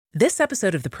This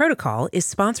episode of The Protocol is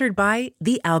sponsored by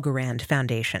the Algorand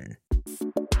Foundation.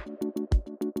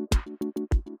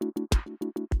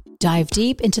 Dive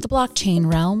deep into the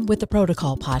blockchain realm with The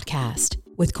Protocol podcast,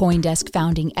 with CoinDesk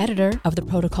founding editor of The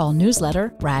Protocol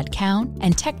newsletter, Brad Cowan,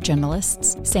 and tech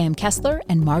journalists Sam Kessler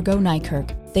and Margot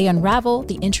Nykirk. They unravel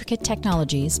the intricate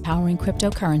technologies powering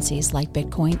cryptocurrencies like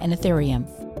Bitcoin and Ethereum,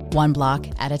 one block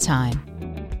at a time.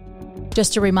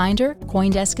 Just a reminder,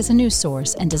 CoinDesk is a news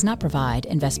source and does not provide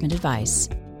investment advice.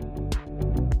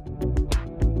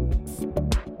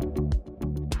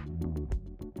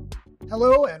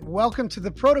 Hello and welcome to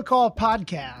the Protocol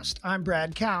Podcast. I'm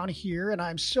Brad Cowan here, and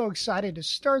I'm so excited to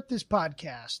start this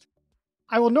podcast.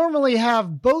 I will normally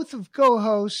have both of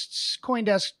co-hosts,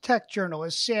 CoinDesk tech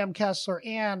journalists Sam Kessler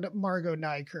and Margot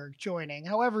Nykirk joining.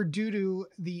 However, due to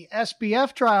the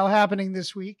SBF trial happening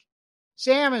this week,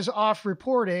 Sam is off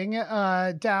reporting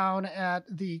down at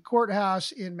the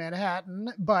courthouse in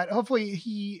Manhattan, but hopefully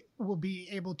he will be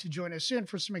able to join us soon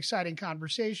for some exciting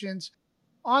conversations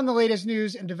on the latest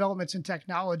news and developments in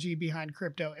technology behind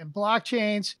crypto and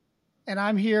blockchains. And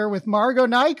I'm here with Margot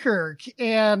Nykirk,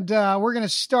 and we're going to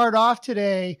start off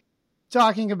today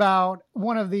talking about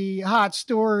one of the hot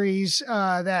stories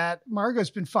that Margot's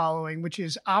been following, which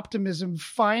is Optimism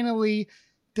finally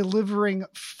delivering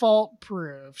fault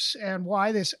proofs, and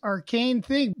why this arcane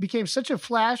thing became such a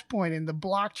flashpoint in the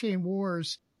blockchain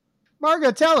wars.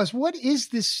 Margot, tell us, what is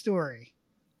this story?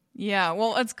 Yeah,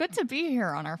 well, it's good to be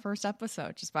here on our first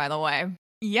episode, just by the way.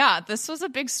 Yeah, this was a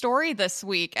big story this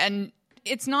week, and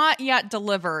it's not yet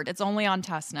delivered. It's only on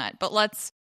testnet. But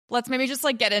let's maybe just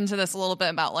get into this a little bit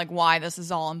about why this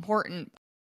is all important.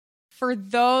 For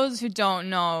those who don't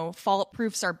know, fault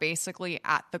proofs are basically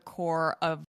at the core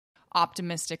of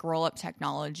optimistic rollup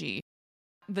technology.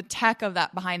 The tech of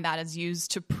that behind that is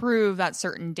used to prove that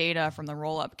certain data from the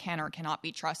rollup can or cannot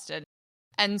be trusted.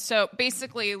 And so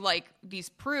basically, these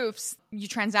proofs, you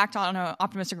transact on an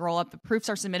optimistic rollup, the proofs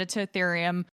are submitted to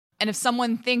Ethereum. And if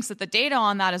someone thinks that the data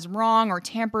on that is wrong or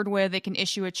tampered with, they can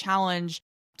issue a challenge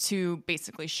to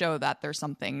basically show that there's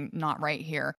something not right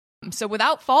here. So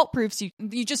without fault proofs,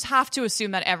 you just have to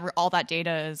assume that all that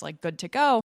data is good to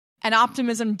go. And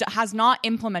Optimism has not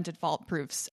implemented fault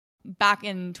proofs. Back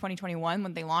in 2021,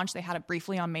 when they launched, they had it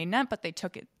briefly on mainnet, but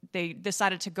they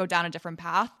decided to go down a different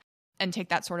path and take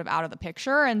that sort of out of the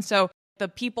picture. And so the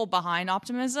people behind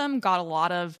Optimism got a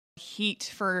lot of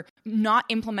heat for not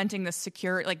implementing this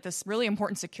this really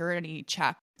important security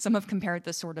check. Some have compared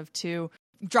this sort of to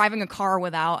driving a car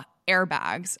without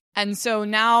airbags. And so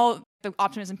now the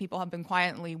Optimism people have been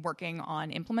quietly working on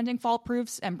implementing fault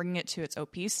proofs and bringing it to its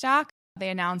OP stack. They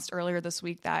announced earlier this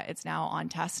week that it's now on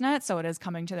testnet, so it is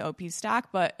coming to the OP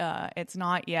stack, but it's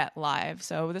not yet live.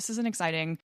 So this is an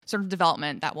exciting sort of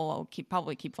development that we'll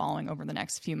probably keep following over the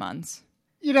next few months.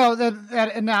 You know,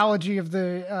 that analogy of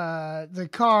the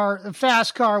car, the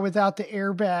fast car without the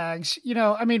airbags. You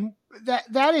know, I mean,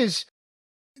 this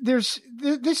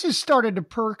has started to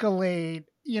percolate,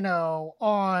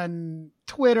 on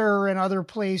Twitter and other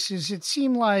places. It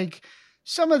seemed like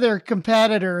some of their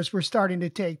competitors were starting to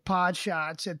take pot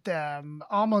shots at them,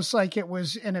 almost like it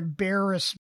was an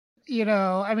embarrassment.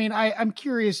 I mean, I'm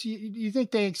curious, you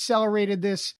think they accelerated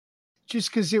this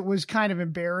just because it was kind of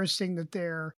embarrassing that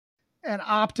they're an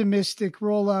optimistic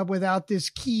rollup without this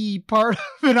key part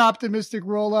of an optimistic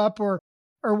rollup, or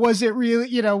was it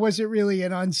really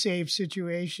an unsafe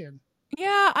situation?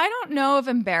 Yeah, I don't know if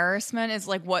embarrassment is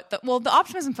the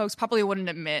Optimism folks probably wouldn't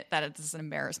admit that it's an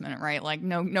embarrassment, right?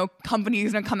 No company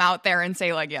is going to come out there and say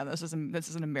yeah, this is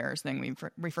an embarrassing thing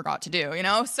we forgot to do,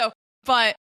 So,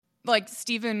 but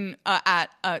Stephen at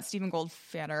Stephen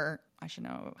Goldfader, I should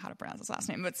know how to pronounce his last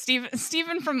name, but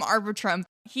Stephen from Arbitrum,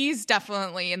 he's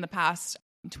definitely in the past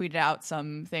tweeted out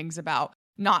some things about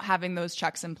not having those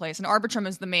checks in place. And Arbitrum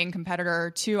is the main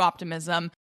competitor to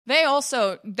Optimism. They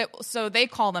also, they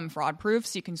call them fraud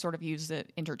proofs. You can sort of use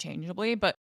it interchangeably,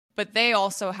 but they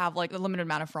also have a limited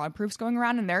amount of fraud proofs going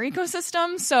around in their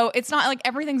ecosystem. So it's not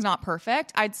everything's not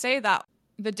perfect. I'd say that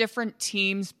the different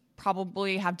teams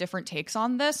probably have different takes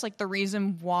on this. The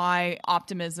reason why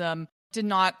Optimism did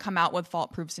not come out with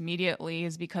fault proofs immediately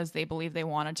is because they believe they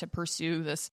wanted to pursue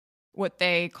this, what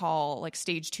they call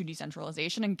stage 2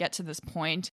 decentralization, and get to this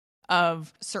point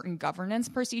of certain governance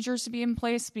procedures to be in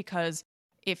place, because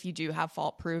if you do have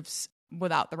fault proofs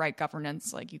without the right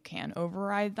governance, you can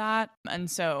override that. And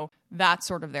so that's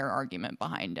sort of their argument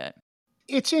behind it.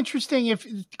 It's interesting, if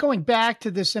going back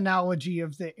to this analogy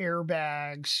of the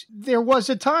airbags, there was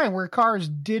a time where cars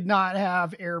did not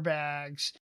have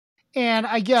airbags. And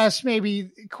I guess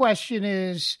maybe the question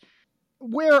is,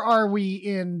 where are we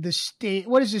in the state?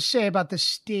 What does this say about the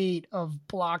state of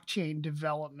blockchain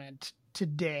development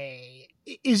today?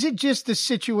 Is it just a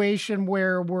situation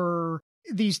where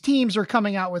these teams are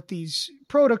coming out with these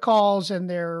protocols and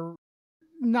they're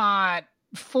not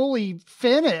fully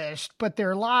finished, but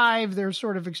they're live, they're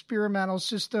sort of experimental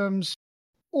systems?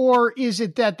 Or is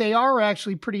it that they are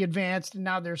actually pretty advanced and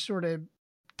now they're sort of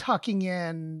tucking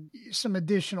in some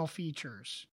additional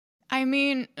features? I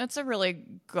mean, that's a really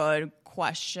good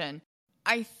question.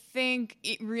 I think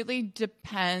it really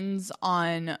depends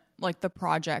on like the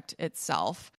project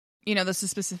itself. This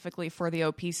is specifically for the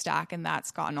OP stack, and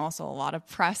that's gotten also a lot of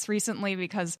press recently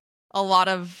because a lot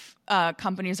of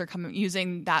companies are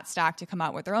using that stack to come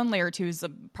out with their own layer 2s.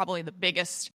 Probably the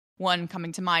biggest one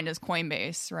coming to mind is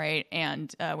Coinbase, right?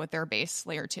 And with their base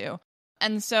layer 2.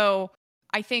 And so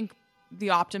I think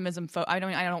the optimism I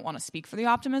don't want to speak for the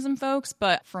optimism folks,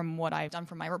 but from what I've done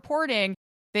from my reporting,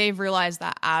 they've realized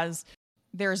that as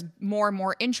there's more and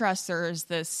more interest, there's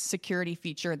this security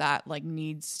feature that like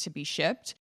needs to be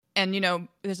shipped. And,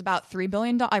 there's about $3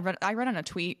 billion. I read on a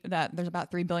tweet that there's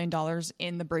about $3 billion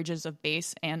in the bridges of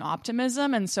Base and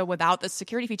Optimism. And so without the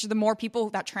security feature, the more people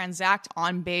that transact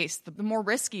on Base, the more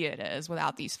risky it is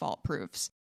without these fault proofs.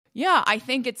 Yeah, I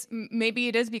think maybe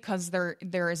it is because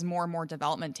there is more and more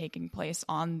development taking place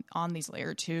on these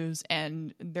layer 2s,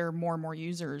 and there are more and more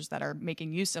users that are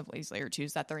making use of these layer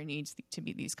 2s, that there needs to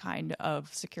be these kind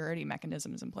of security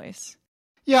mechanisms in place.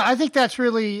 Yeah, I think that's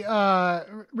really,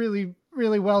 really,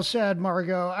 really well said,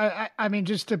 Margot. I mean,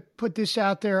 just to put this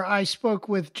out there, I spoke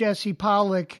with Jesse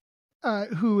Pollack,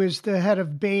 who is the head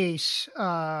of Base,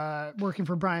 working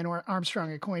for Brian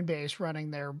Armstrong at Coinbase,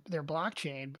 running their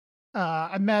blockchain.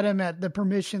 I met him at the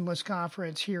Permissionless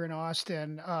conference here in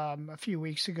Austin a few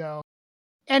weeks ago,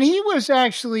 and he was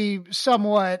actually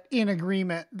somewhat in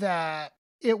agreement that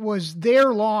it was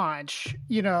their launch,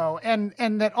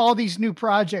 and that all these new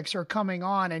projects are coming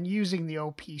on and using the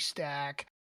OP stack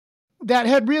that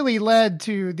had really led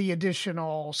to the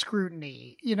additional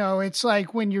scrutiny. It's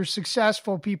like when you're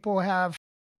successful, people have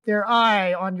their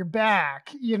eye on your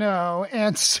back,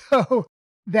 and so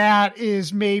that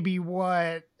is maybe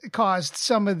what caused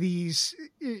some of these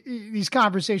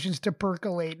conversations to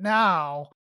percolate now,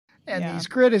 and these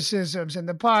criticisms and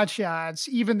the pot shots,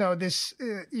 even though this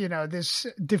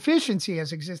deficiency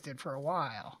has existed for a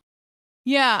while.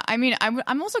 Yeah, I mean,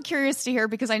 I'm also curious to hear,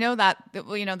 because I know that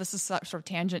this is sort of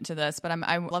tangent to this, but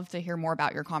I would love to hear more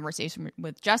about your conversation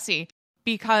with Jesse,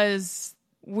 because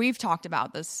we've talked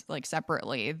about this like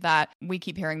separately, that we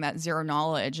keep hearing that zero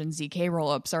knowledge and ZK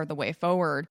rollups are the way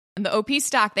forward. And the OP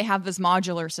stack, they have this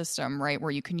modular system, right,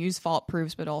 where you can use fault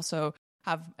proofs, but also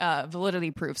have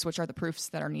validity proofs, which are the proofs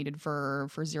that are needed for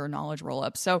zero knowledge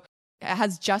rollups. So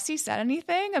has Jesse said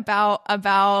anything about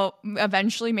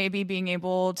eventually maybe being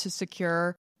able to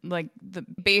secure like the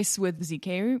Base with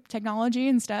ZK technology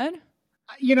instead?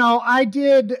 I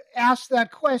did ask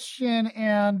that question,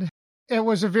 and it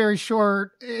was a very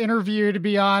short interview, to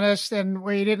be honest, and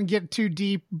we didn't get too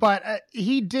deep, but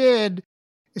he did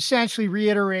essentially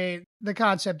reiterate the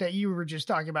concept that you were just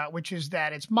talking about, which is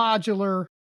that it's modular.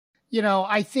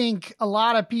 I think a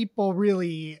lot of people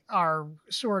really are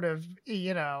sort of,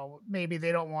 maybe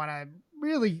they don't want to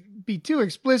really be too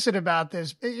explicit about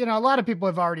this. A lot of people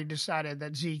have already decided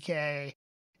that ZK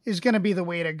is going to be the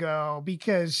way to go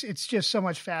because it's just so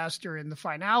much faster in the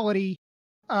finality,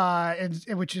 and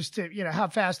which is to, how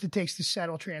fast it takes to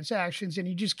settle transactions. And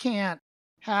you just can't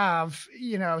have,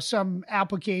 some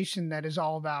application that is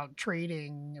all about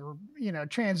trading or,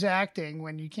 transacting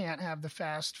when you can't have the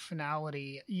fast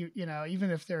finality, even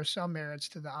if there are some merits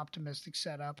to the optimistic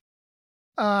setup.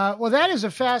 Well, that is a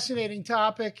fascinating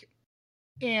topic,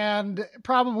 and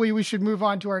probably we should move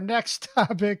on to our next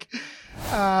topic,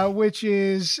 which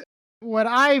is what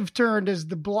I've termed as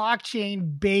the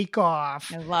blockchain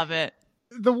bake-off. I love it.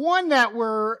 The one that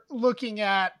we're looking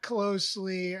at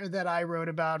closely, or that I wrote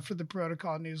about for the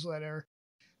Protocol newsletter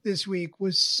this week,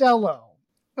 was Celo.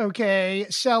 Okay,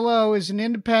 Celo is an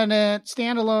independent,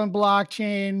 standalone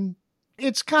blockchain.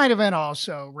 It's kind of an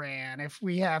also-ran, if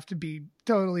we have to be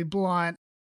totally blunt.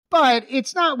 But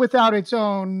it's not without its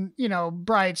own,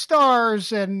 bright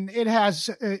stars, and it has,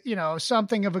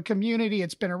 something of a community.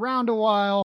 It's been around a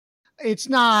while. It's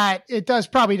not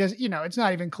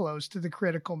even close to the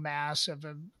critical mass of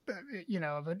of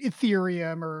an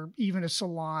Ethereum or even a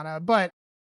Solana. But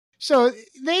so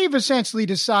they've essentially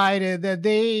decided that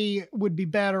they would be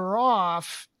better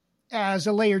off as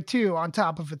a layer 2 on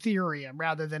top of Ethereum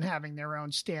rather than having their own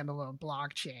standalone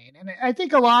blockchain. And I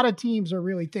think a lot of teams are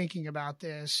really thinking about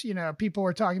this. People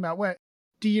were talking about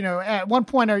at one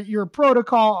point, are your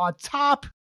protocol on top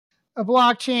a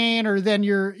blockchain, or then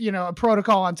you're, a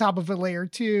protocol on top of a layer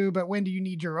 2, but when do you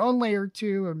need your own layer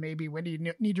 2? And maybe when do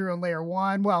you need your own layer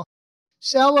 1? Well,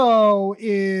 Celo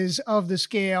is of the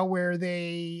scale where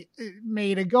they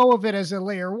made a go of it as a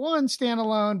layer 1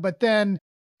 standalone, but then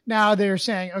now they're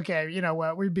saying, okay, you know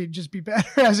what, we'd just be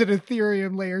better as an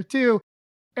Ethereum layer 2.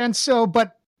 And so,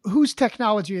 but whose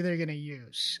technology are they going to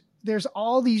use? There's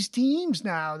all these teams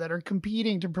now that are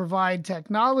competing to provide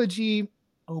technology,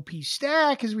 OP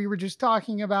Stack, as we were just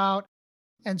talking about.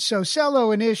 And so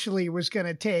Celo initially was going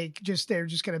to they're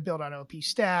just going to build on OP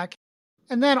Stack.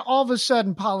 And then all of a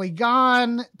sudden,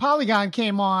 Polygon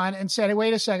came on and said, hey,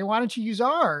 wait a second, why don't you use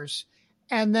ours?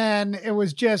 And then it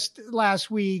was just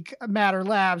last week, Matter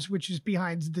Labs, which is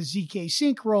behind the ZK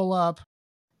Sync rollup,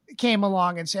 came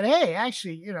along and said, hey,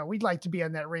 actually, we'd like to be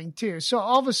on that ring too. So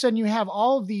all of a sudden you have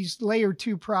all of these layer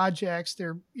 2 projects.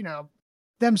 They're,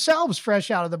 themselves fresh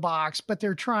out of the box, but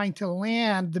they're trying to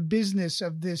land the business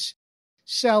of this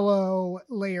Celo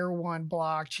layer 1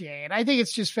 blockchain. I think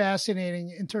it's just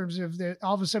fascinating in terms of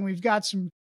all of a sudden we've got some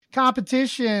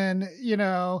competition,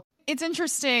 It's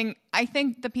interesting. I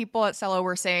think the people at Celo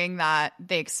were saying that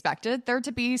they expected there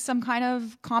to be some kind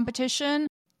of competition.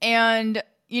 And,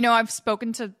 I've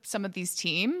spoken to some of these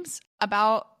teams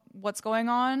about what's going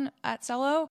on at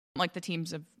Celo, like the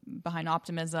teams behind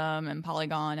Optimism and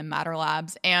Polygon and Matter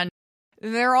Labs. And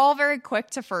they're all very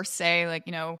quick to first say, like,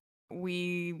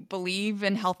 we believe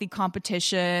in healthy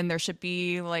competition. There should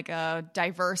be like a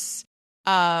diverse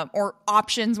or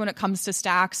options when it comes to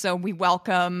stacks. So we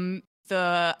welcome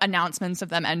the announcements of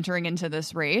them entering into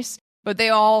this race. But they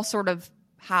all sort of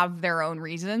have their own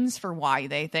reasons for why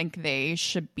they think they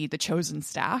should be the chosen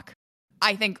stack.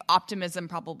 I think Optimism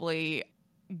probably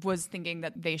was thinking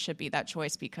that they should be that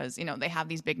choice because, they have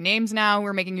these big names now who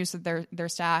are making use of their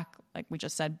stack. Like we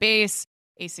just said, Base.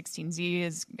 A16Z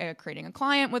is creating a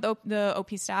client with the OP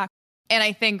Stack. And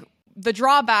I think the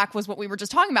drawback was what we were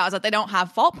just talking about, is that they don't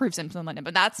have fault proofs implemented,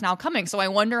 but that's now coming. So I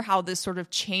wonder how this sort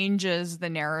of changes the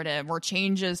narrative or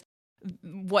changes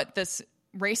what this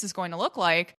race is going to look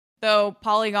like. Though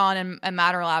Polygon and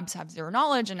Matter Labs have zero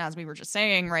knowledge. And as we were just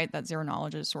saying, right, that zero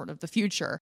knowledge is sort of the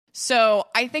future. So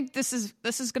I think this is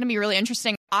going to be really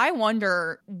interesting. I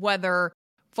wonder whether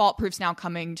fault proofs now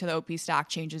coming to the OP Stack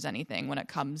changes anything when it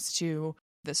comes to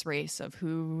this race of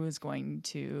who is going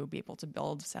to be able to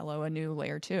build Celo a new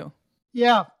layer 2.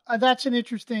 Yeah, that's an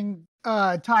interesting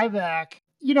tie back.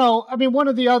 One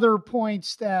of the other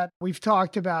points that we've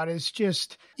talked about is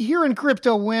just here in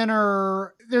crypto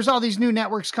winter, there's all these new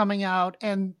networks coming out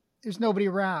and there's nobody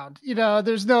around.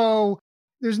 There's no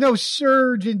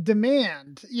surge in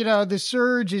demand. The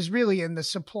surge is really in the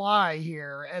supply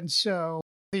here. And so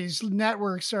these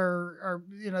networks are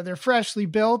they're freshly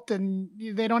built and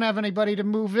they don't have anybody to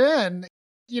move in.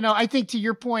 I think to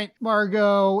your point,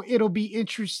 Margot, it'll be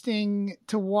interesting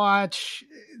to watch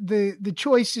the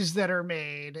choices that are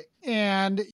made.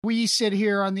 And we sit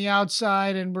here on the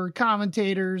outside and we're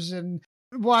commentators and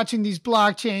watching these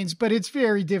blockchains, but it's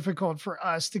very difficult for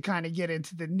us to kind of get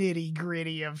into the nitty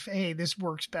gritty of, hey, this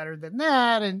works better than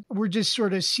that. And we're just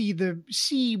sort of see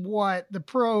what the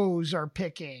pros are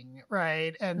picking.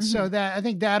 Right. And so that, I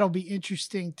think that'll be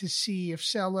interesting to see if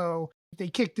Celo, if they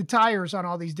kick the tires on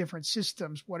all these different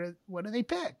systems, what do they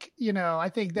pick? I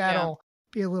think that'll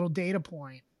be a little data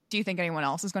point. Do you think anyone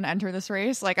else is going to enter this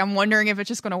race? Like, I'm wondering if it's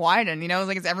just going to widen,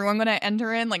 like, is everyone going to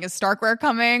enter in? Like, is Starkware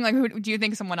coming? Like, who do you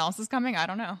think someone else is coming? I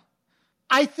don't know.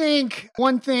 I think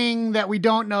one thing that we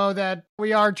don't know that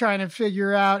we are trying to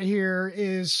figure out here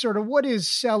is sort of what is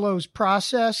Celo's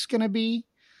process going to be?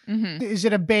 Mm-hmm. Is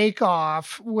it a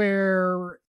bake-off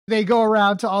where they go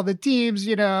around to all the teams,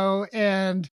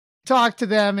 and talk to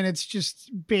them and it's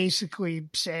just basically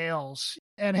sales?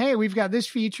 And hey, we've got this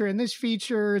feature and this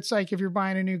feature. It's like if you're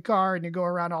buying a new car and you go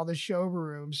around all the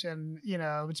showrooms and,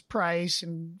 it's price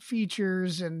and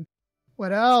features and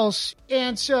what else.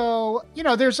 And so,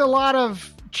 there's a lot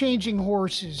of changing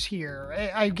horses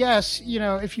here. I guess,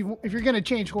 if you're going to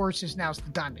change horses, now's the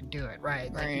time to do it,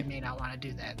 right? Like you may not want to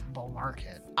do that in the bull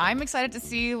market. I'm excited to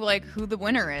see who the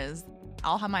winner is.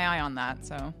 I'll have my eye on that.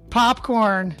 So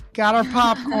popcorn, got our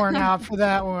popcorn out for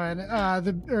that one.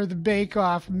 The Bake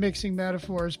Off, mixing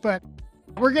metaphors. But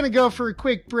we're going to go for a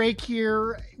quick break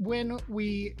here. When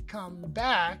we come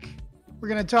back, we're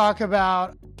going to talk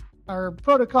about our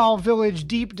Protocol Village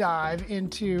deep dive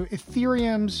into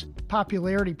Ethereum's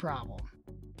popularity problem.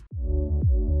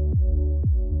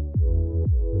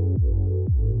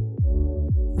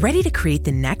 Ready to create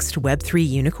the next Web3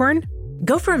 unicorn?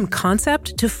 Go from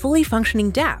concept to fully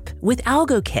functioning dApp with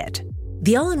AlgoKit.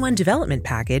 The all-in-one development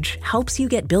package helps you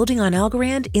get building on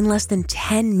Algorand in less than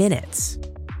 10 minutes.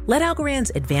 Let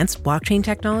Algorand's advanced blockchain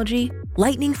technology,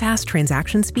 lightning-fast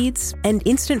transaction speeds, and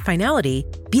instant finality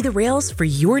be the rails for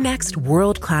your next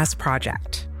world-class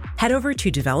project. Head over to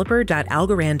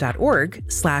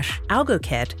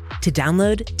developer.algorand.org/algokit to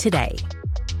download today.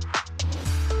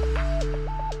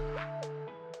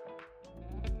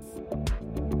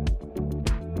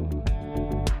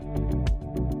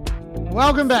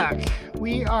 Welcome back.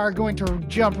 We are going to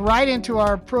jump right into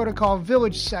our Protocol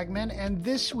Village segment, and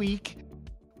this week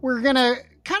we're going to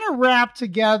kind of wrap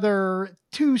together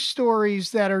two stories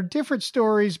that are different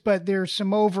stories, but there's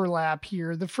some overlap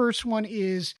here. The first one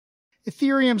is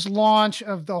Ethereum's launch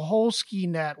of the Holsky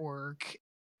network.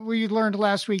 We learned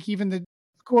last week even the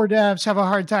core devs have a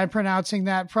hard time pronouncing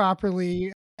that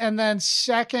properly. And then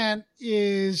second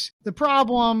is the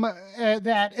problem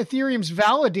that Ethereum's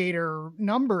validator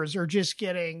numbers are just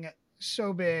getting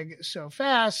so big so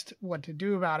fast. What to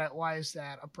do about it? Why is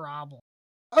that a problem?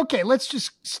 Okay, let's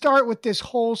just start with this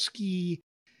Holsky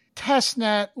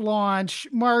testnet launch.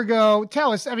 Margot,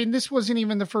 tell us, I mean, this wasn't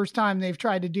even the first time they've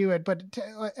tried to do it, but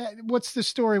what's the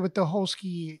story with the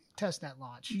Holsky testnet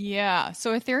launch? Yeah,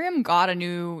 so Ethereum got a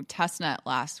new testnet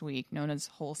last week known as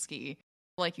Holsky.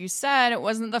 Like you said, it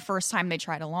wasn't the first time they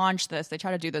tried to launch this. They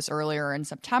tried to do this earlier in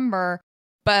September,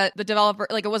 but the developer,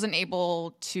 it wasn't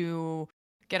able to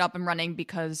get up and running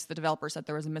because the developer said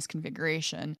there was a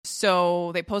misconfiguration.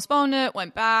 So they postponed it,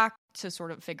 went back to sort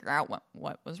of figure out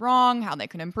what was wrong, how they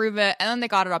could improve it, and then they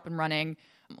got it up and running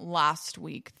last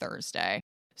week, Thursday.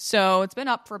 So it's been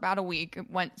up for about a week. It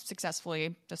went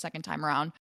successfully the second time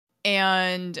around.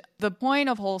 And the point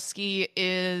of Holsky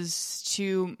is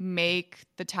to make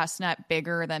the testnet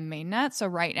bigger than mainnet. So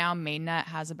right now, mainnet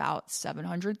has about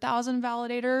 700,000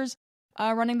 validators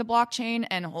running the blockchain,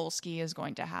 and Holsky is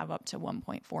going to have up to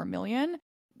 1.4 million.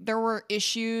 There were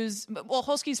issues. Well,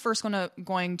 Holsky's first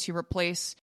going to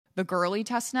replace the Gurley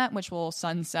testnet, which will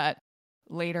sunset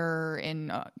later in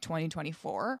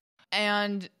 2024.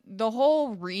 And the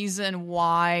whole reason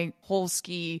why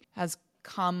Holsky has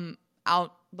come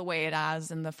out the way it has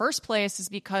in the first place is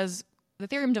because the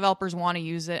Ethereum developers want to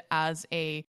use it as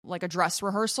a dress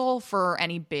rehearsal for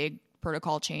any big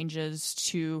protocol changes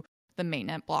to the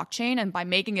mainnet blockchain. And by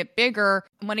making it bigger,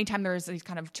 anytime there's these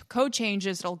kind of code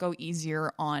changes, it'll go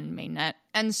easier on mainnet.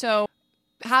 And so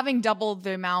having doubled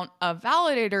the amount of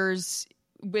validators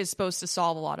is supposed to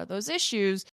solve a lot of those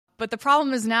issues. But the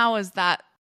problem is that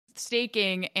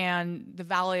staking and the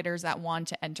validators that want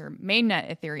to enter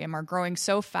mainnet Ethereum are growing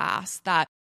so fast that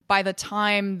by the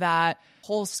time that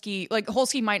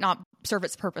Holsky might not serve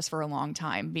its purpose for a long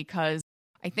time, because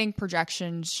I think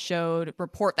projections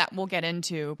report that we'll get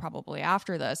into probably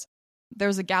after this.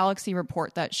 There's a Galaxy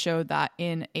report that showed that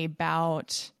in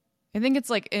about, I think it's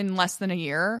in less than a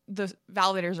year, the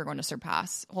validators are going to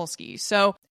surpass Holsky.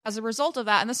 So as a result of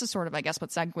that, and this is sort of, I guess, what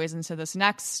segues into this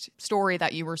next story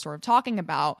that you were sort of talking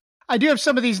about. I do have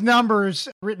some of these numbers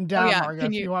written down, Margo. Tell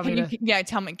me.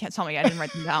 I didn't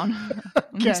write them down.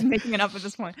 I'm just making it up at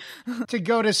this point. To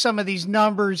go to some of these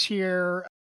numbers here,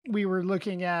 we were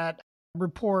looking at a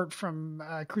report from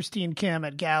Christine Kim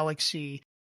at Galaxy.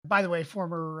 By the way,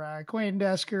 former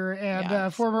CoinDesker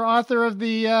and former author of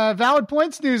the Valid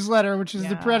Points newsletter, which is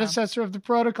the predecessor of the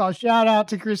protocol. Shout out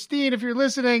to Christine if you're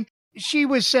listening. She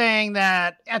was saying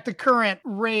that at the current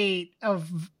rate of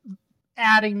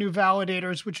adding new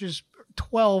validators, which is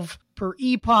 12 per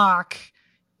epoch,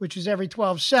 which is every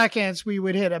 12 seconds, we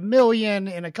would hit 1 million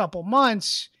in a couple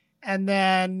months. And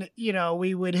then,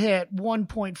 we would hit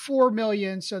 1.4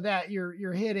 million, so that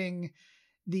you're hitting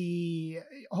the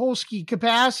Holsky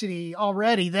capacity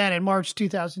already then in March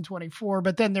 2024.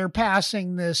 But then they're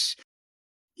passing this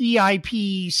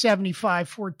EIP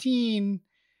 7514,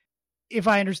 if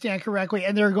I understand correctly,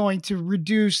 and they're going to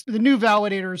reduce the new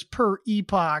validators per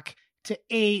epoch to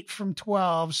 8 from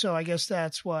 12. So I guess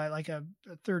that's a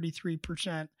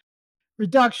 33%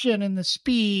 reduction in the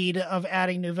speed of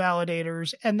adding new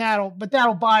validators, and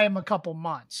that'll buy them a couple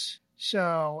months.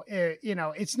 So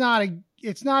it's not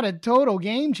a total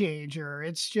game changer.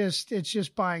 It's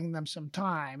just buying them some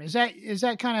time. Is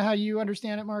that kind of how you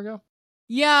understand it, Margo?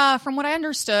 Yeah, from what I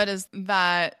understood is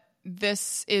that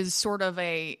this is sort of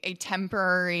a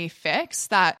temporary fix,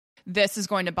 that this is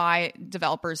going to buy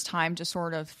developers time to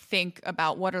sort of think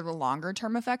about what are the longer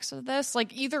term effects of this.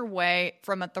 Either way,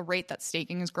 from at the rate that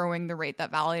staking is growing, the rate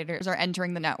that validators are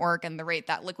entering the network, and the rate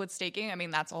that liquid staking, I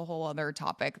mean, that's a whole other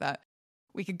topic that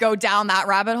we could go down that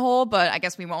rabbit hole, but I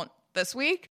guess we won't this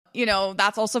week.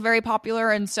 That's also very popular.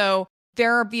 And so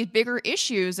there are these bigger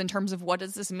issues in terms of what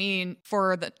does this mean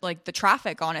for the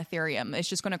traffic on Ethereum. It's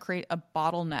just going to create a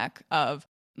bottleneck of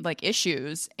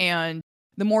issues. And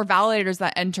the more validators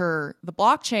that enter the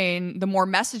blockchain, the more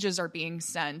messages are being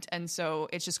sent. And so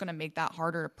it's just going to make that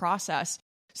harder to process.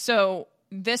 So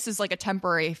this is like a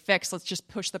temporary fix. Let's just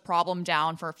push the problem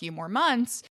down for a few more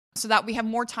months so that we have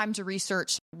more time to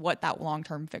research what that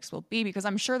long-term fix will be. Because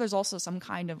I'm sure there's also some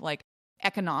kind of like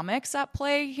economics at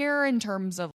play here in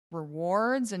terms of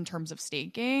rewards, in terms of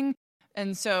staking.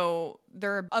 And so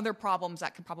there are other problems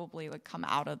that could probably like come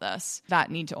out of this that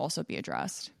need to also be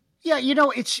addressed. Yeah,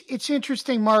 it's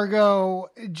interesting, Margot,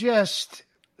 just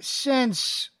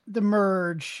since the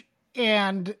merge,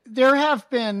 and there have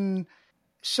been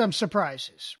some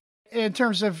surprises in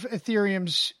terms of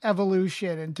Ethereum's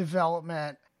evolution and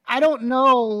development. I don't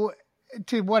know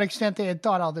to what extent they had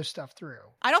thought all this stuff through.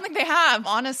 I don't think they have,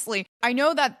 honestly. I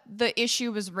know that the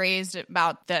issue was raised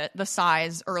about the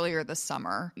size earlier this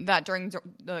summer, that during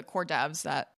the core devs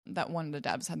that one of the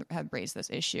devs had raised this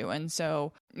issue. And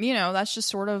so, that's just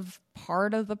sort of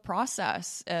part of the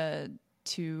process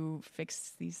to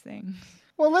fix these things.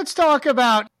 Well, let's talk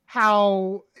about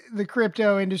how the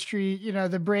crypto industry,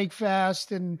 the break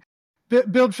fast and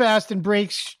build fast and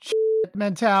break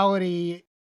mentality.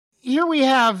 Here we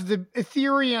have the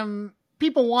Ethereum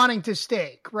people wanting to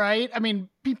stake, right? I mean,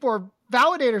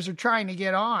 validators are trying to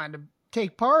get on to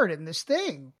take part in this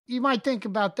thing. You might think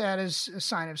about that as a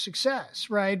sign of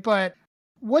success, right? But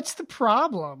what's the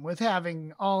problem with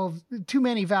having too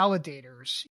many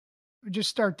validators?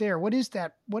 Just start there. What is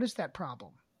that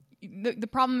problem? The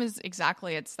problem is it's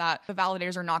that the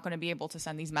validators are not going to be able to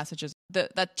send these messages.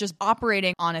 That just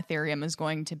operating on Ethereum is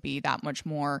going to be that much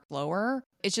more slower.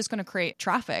 It's just going to create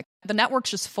traffic. The network's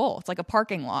just full. It's like a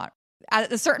parking lot.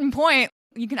 At a certain point,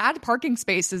 you can add parking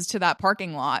spaces to that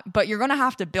parking lot, but you're going to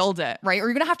have to build it, right? Or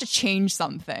you're going to have to change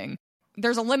something.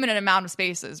 There's a limited amount of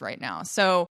spaces right now.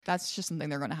 So that's just something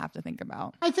they're going to have to think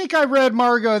about. I think I read,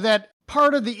 Margot, that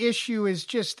part of the issue is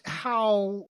just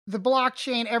how the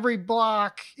blockchain, every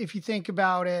block, if you think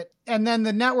about it, and then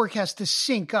the network has to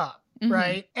sync up,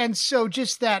 right? And so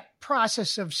just that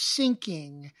process of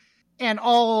syncing and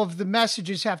all of the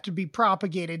messages have to be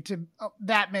propagated to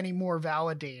that many more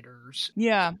validators.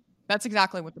 Yeah, that's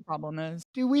exactly what the problem is.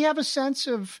 Do we have a sense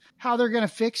of how they're going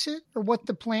to fix it or what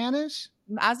the plan is?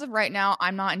 As of right now,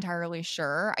 I'm not entirely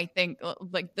sure. I think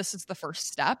like this is the first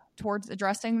step towards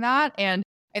addressing that. And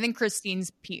I think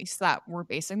Christine's piece that we're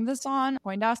basing this on,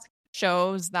 CoinDesk,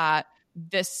 shows that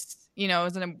this,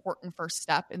 is an important first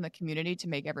step in the community to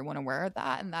make everyone aware of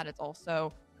that. And that it's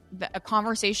also a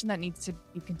conversation that needs to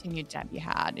be continued to be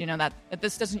had, that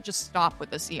this doesn't just stop with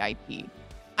the CIP.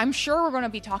 I'm sure we're going to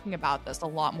be talking about this a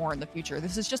lot more in the future.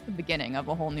 This is just the beginning of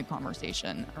a whole new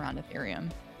conversation around Ethereum.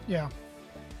 Yeah.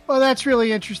 Well, that's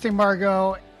really interesting,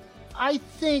 Margot. I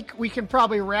think we can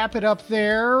probably wrap it up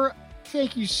there.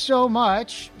 Thank you so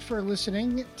much for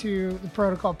listening to the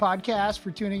Protocol Podcast, for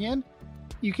tuning in.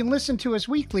 You can listen to us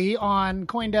weekly on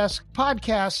CoinDesk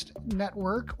Podcast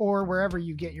Network or wherever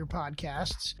you get your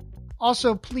podcasts.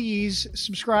 Also, please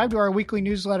subscribe to our weekly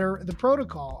newsletter, The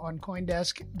Protocol, on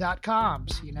CoinDesk.com.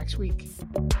 See you next week.